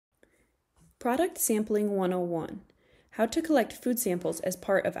Product Sampling 101: How to collect food samples as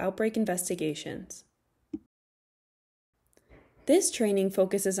part of outbreak investigations. This training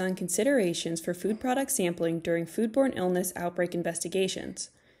focuses on considerations for food product sampling during foodborne illness outbreak investigations.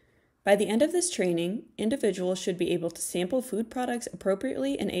 By the end of this training, individuals should be able to sample food products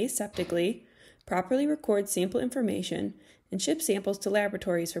appropriately and aseptically, properly record sample information, and ship samples to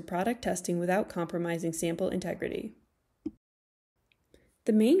laboratories for product testing without compromising sample integrity.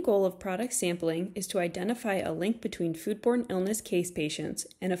 The main goal of product sampling is to identify a link between foodborne illness case patients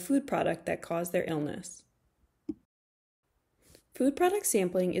and a food product that caused their illness. Food product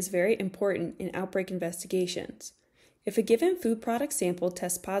sampling is very important in outbreak investigations. If a given food product sample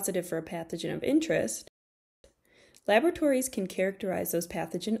tests positive for a pathogen of interest, laboratories can characterize those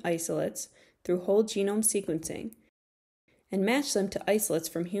pathogen isolates through whole genome sequencing and match them to isolates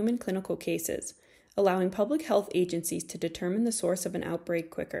from human clinical cases, allowing public health agencies to determine the source of an outbreak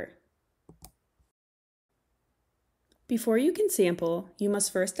quicker. Before you can sample, you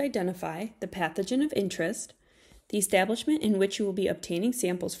must first identify the pathogen of interest, the establishment in which you will be obtaining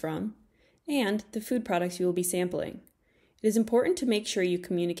samples from, and the food products you will be sampling. It is important to make sure you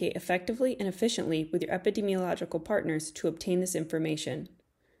communicate effectively and efficiently with your epidemiological partners to obtain this information.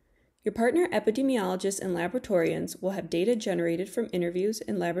 Your partner epidemiologists and laboratorians will have data generated from interviews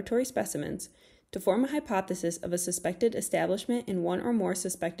and laboratory specimens to form a hypothesis of a suspected establishment in one or more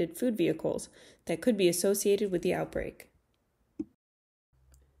suspected food vehicles that could be associated with the outbreak.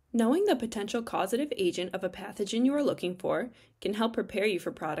 Knowing the potential causative agent of a pathogen you are looking for can help prepare you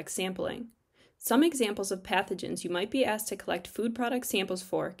for product sampling. Some examples of pathogens you might be asked to collect food product samples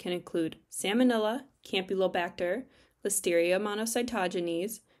for can include Salmonella, Campylobacter, Listeria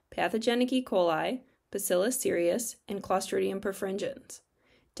monocytogenes, pathogenic E. coli, Bacillus cereus, and Clostridium perfringens.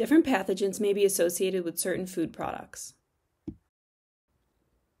 Different pathogens may be associated with certain food products.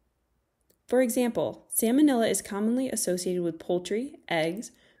 For example, Salmonella is commonly associated with poultry,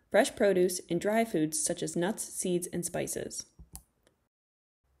 eggs, fresh produce, and dry foods such as nuts, seeds, and spices.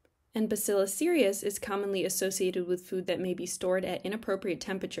 And Bacillus cereus is commonly associated with food that may be stored at inappropriate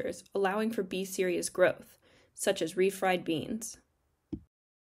temperatures, allowing for B. cereus growth, such as refried beans.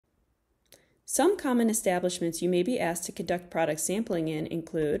 Some common establishments you may be asked to conduct product sampling in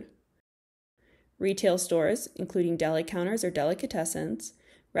include retail stores, including deli counters or delicatessens,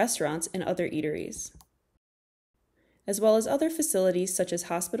 restaurants, and other eateries, as well as other facilities such as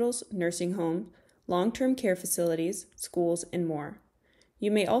hospitals, nursing homes, long-term care facilities, schools, and more. You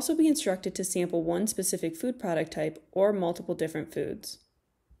may also be instructed to sample one specific food product type or multiple different foods.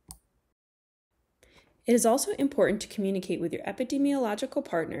 It is also important to communicate with your epidemiological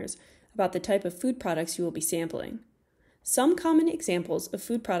partners about the type of food products you will be sampling. Some common examples of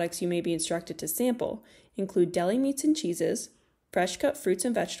food products you may be instructed to sample include deli meats and cheeses, fresh cut fruits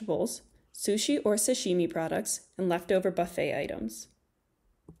and vegetables, sushi or sashimi products, and leftover buffet items.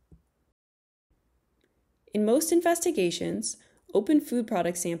 In most investigations, open food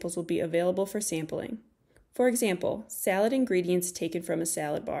product samples will be available for sampling. For example, salad ingredients taken from a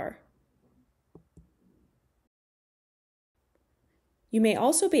salad bar. You may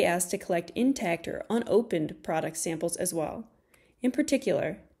also be asked to collect intact or unopened product samples as well. In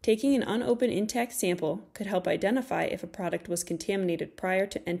particular, taking an unopened intact sample could help identify if a product was contaminated prior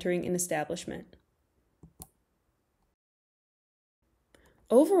to entering an establishment.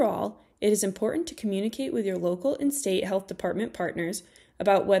 Overall, it is important to communicate with your local and state health department partners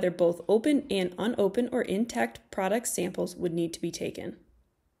about whether both open and unopened or intact product samples would need to be taken.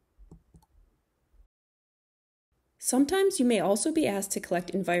 Sometimes you may also be asked to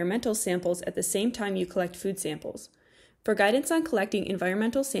collect environmental samples at the same time you collect food samples. For guidance on collecting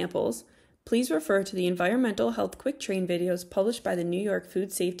environmental samples, please refer to the Environmental Health Quick Train videos published by the New York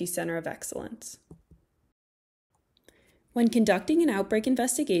Food Safety Center of Excellence. When conducting an outbreak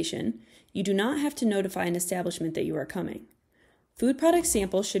investigation, you do not have to notify an establishment that you are coming. Food product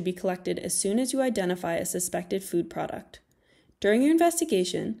samples should be collected as soon as you identify a suspected food product. During your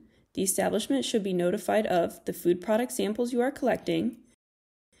investigation, the establishment should be notified of the food product samples you are collecting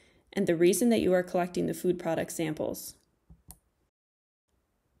and the reason that you are collecting the food product samples.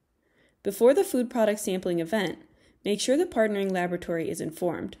 Before the food product sampling event, make sure the partnering laboratory is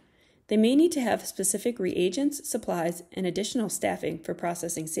informed. They may need to have specific reagents, supplies, and additional staffing for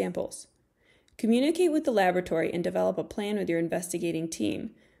processing samples. Communicate with the laboratory and develop a plan with your investigating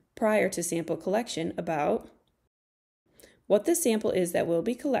team prior to sample collection about what the sample is that will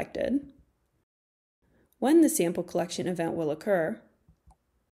be collected, when the sample collection event will occur,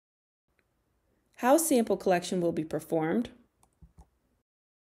 how sample collection will be performed,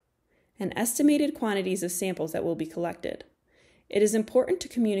 and estimated quantities of samples that will be collected. It is important to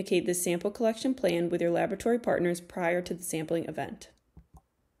communicate this sample collection plan with your laboratory partners prior to the sampling event.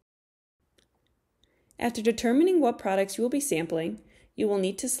 After determining what products you will be sampling, you will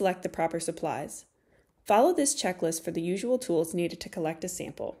need to select the proper supplies. Follow this checklist for the usual tools needed to collect a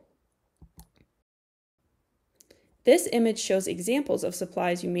sample. This image shows examples of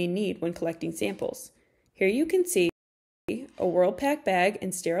supplies you may need when collecting samples. Here you can see a WorldPak bag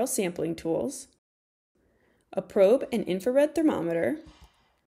and sterile sampling tools, a probe and infrared thermometer,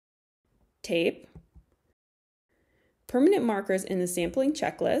 tape, permanent markers in the sampling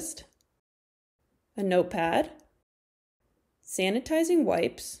checklist, a notepad, sanitizing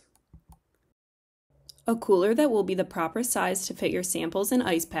wipes, a cooler that will be the proper size to fit your samples and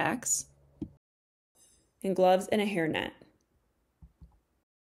ice packs, and gloves and a hairnet.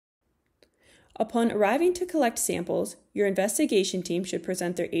 Upon arriving to collect samples, your investigation team should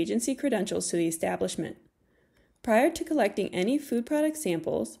present their agency credentials to the establishment. Prior to collecting any food product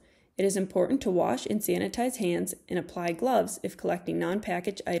samples, it is important to wash and sanitize hands and apply gloves if collecting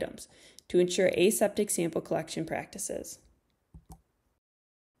non-packaged items to ensure aseptic sample collection practices.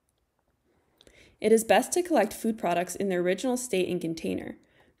 It is best to collect food products in their original state and container.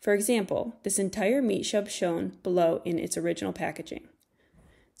 For example, this entire meat shub shown below in its original packaging.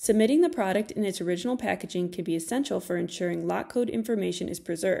 Submitting the product in its original packaging can be essential for ensuring lot code information is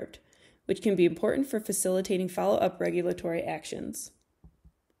preserved, which can be important for facilitating follow-up regulatory actions.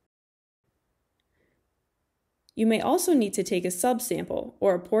 You may also need to take a subsample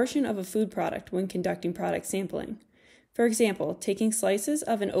or a portion of a food product when conducting product sampling. For example, taking slices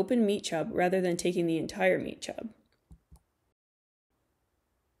of an open meat chub rather than taking the entire meat chub.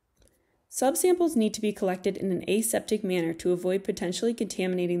 Subsamples need to be collected in an aseptic manner to avoid potentially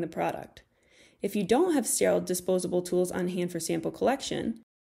contaminating the product. If you don't have sterile disposable tools on hand for sample collection,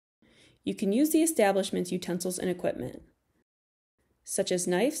 you can use the establishment's utensils and equipment, such as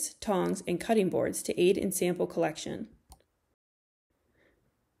knives, tongs, and cutting boards to aid in sample collection.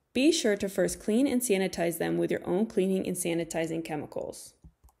 Be sure to first clean and sanitize them with your own cleaning and sanitizing chemicals.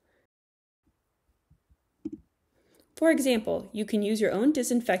 For example, you can use your own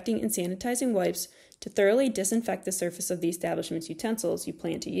disinfecting and sanitizing wipes to thoroughly disinfect the surface of the establishment's utensils you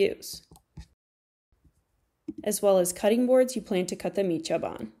plan to use, as well as cutting boards you plan to cut the meat chub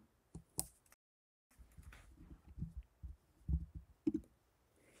on.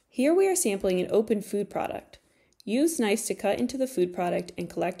 Here we are sampling an open food product. Use knives to cut into the food product and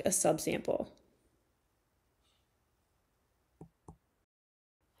collect a subsample.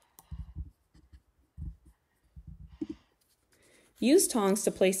 Use tongs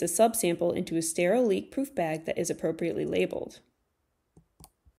to place the subsample into a sterile leak-proof bag that is appropriately labeled.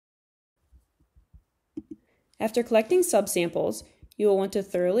 After collecting subsamples, you will want to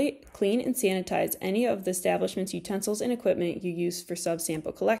thoroughly clean and sanitize any of the establishment's utensils and equipment you use for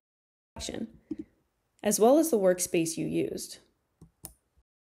subsample collection, as well as the workspace you used.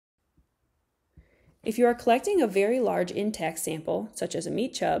 If you are collecting a very large intact sample, such as a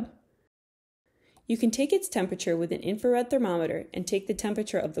meat chub, you can take its temperature with an infrared thermometer and take the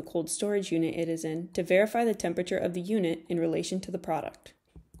temperature of the cold storage unit it is in to verify the temperature of the unit in relation to the product.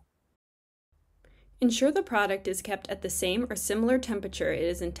 Ensure the product is kept at the same or similar temperature it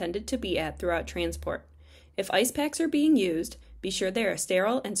is intended to be at throughout transport. If ice packs are being used, be sure they are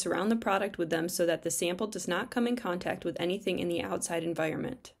sterile and surround the product with them so that the sample does not come in contact with anything in the outside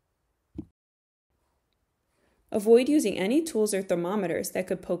environment. Avoid using any tools or thermometers that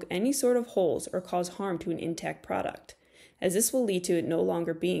could poke any sort of holes or cause harm to an intact product, as this will lead to it no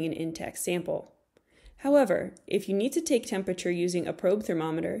longer being an intact sample. However, if you need to take temperature using a probe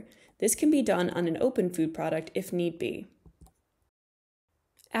thermometer, this can be done on an open food product if need be.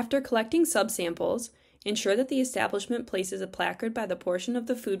 After collecting subsamples, ensure that the establishment places a placard by the portion of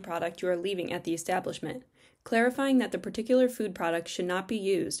the food product you are leaving at the establishment, clarifying that the particular food product should not be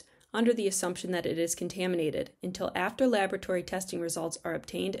used under the assumption that it is contaminated until after laboratory testing results are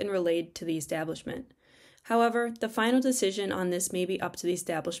obtained and relayed to the establishment. However, the final decision on this may be up to the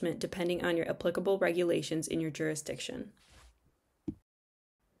establishment depending on your applicable regulations in your jurisdiction.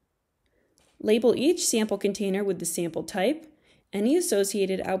 Label each sample container with the sample type, any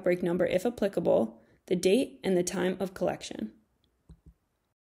associated outbreak number if applicable, the date, and the time of collection.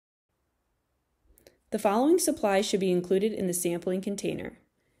 The following supplies should be included in the sampling container: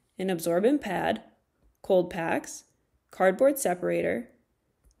 an absorbent pad, cold packs, cardboard separator,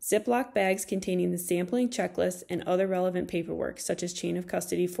 Ziploc bags containing the sampling checklist and other relevant paperwork such as chain of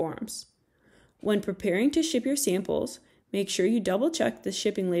custody forms. When preparing to ship your samples, make sure you double-check the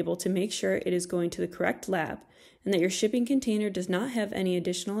shipping label to make sure it is going to the correct lab and that your shipping container does not have any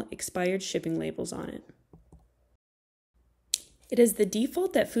additional expired shipping labels on it. It is the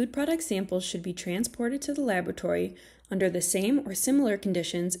default that food product samples should be transported to the laboratory under the same or similar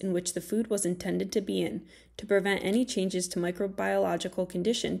conditions in which the food was intended to be in to prevent any changes to microbiological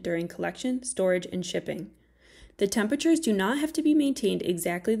condition during collection, storage, and shipping. The temperatures do not have to be maintained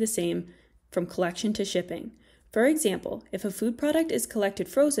exactly the same from collection to shipping. For example, if a food product is collected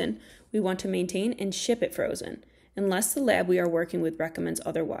frozen, we want to maintain and ship it frozen, unless the lab we are working with recommends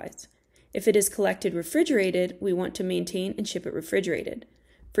otherwise. If it is collected refrigerated, we want to maintain and ship it refrigerated.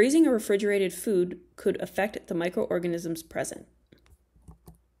 Freezing a refrigerated food could affect the microorganisms present.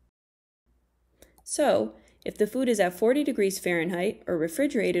 So, if the food is at 40 degrees Fahrenheit or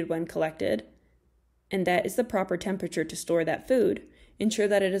refrigerated when collected, and that is the proper temperature to store that food, ensure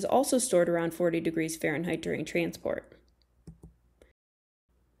that it is also stored around 40 degrees Fahrenheit during transport.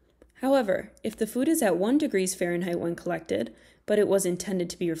 However, if the food is at 1 degrees Fahrenheit when collected, but it was intended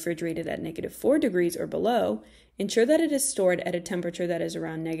to be refrigerated at -4 degrees or below, ensure that it is stored at a temperature that is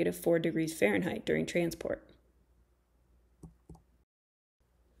around -4 degrees Fahrenheit during transport.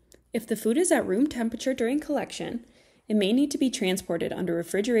 If the food is at room temperature during collection, it may need to be transported under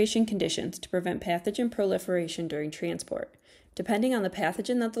refrigeration conditions to prevent pathogen proliferation during transport, depending on the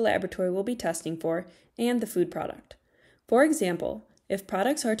pathogen that the laboratory will be testing for and the food product. For example, if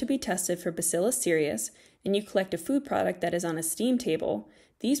products are to be tested for Bacillus cereus and you collect a food product that is on a steam table,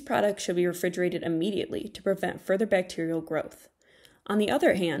 these products should be refrigerated immediately to prevent further bacterial growth. On the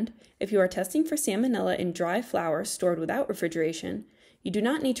other hand, if you are testing for salmonella in dry flour stored without refrigeration, you do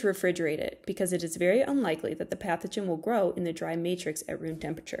not need to refrigerate it because it is very unlikely that the pathogen will grow in the dry matrix at room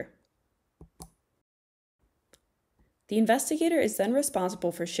temperature. The investigator is then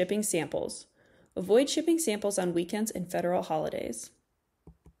responsible for shipping samples. Avoid shipping samples on weekends and federal holidays.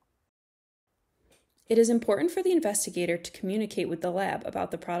 It is important for the investigator to communicate with the lab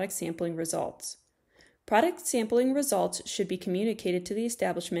about the product sampling results. Product sampling results should be communicated to the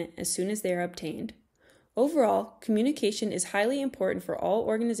establishment as soon as they are obtained. Overall, communication is highly important for all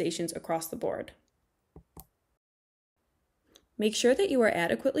organizations across the board. Make sure that you are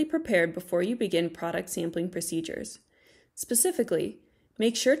adequately prepared before you begin product sampling procedures. Specifically,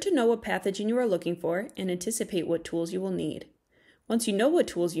 make sure to know what pathogen you are looking for and anticipate what tools you will need. Once you know what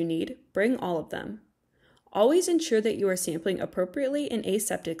tools you need, bring all of them. Always ensure that you are sampling appropriately and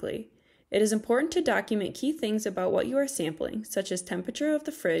aseptically. It is important to document key things about what you are sampling, such as temperature of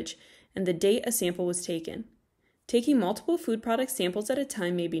the fridge and the date a sample was taken. Taking multiple food product samples at a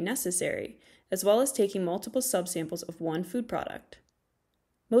time may be necessary, as well as taking multiple subsamples of one food product.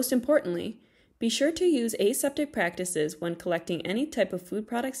 Most importantly, be sure to use aseptic practices when collecting any type of food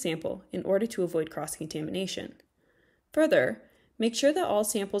product sample in order to avoid cross-contamination. Further, make sure that all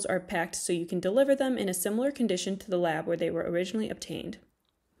samples are packed so you can deliver them in a similar condition to the lab where they were originally obtained.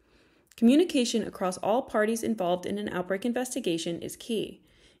 Communication across all parties involved in an outbreak investigation is key,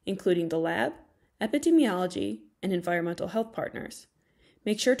 including the lab, epidemiology, and environmental health partners.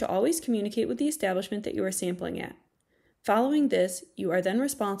 Make sure to always communicate with the establishment that you are sampling at. Following this, you are then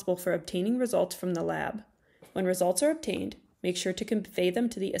responsible for obtaining results from the lab. When results are obtained, make sure to convey them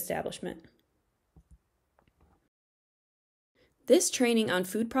to the establishment. This training on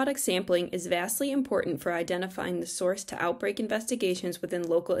food product sampling is vastly important for identifying the source to outbreak investigations within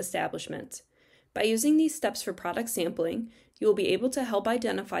local establishments. By using these steps for product sampling, you will be able to help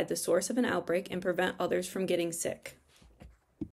identify the source of an outbreak and prevent others from getting sick.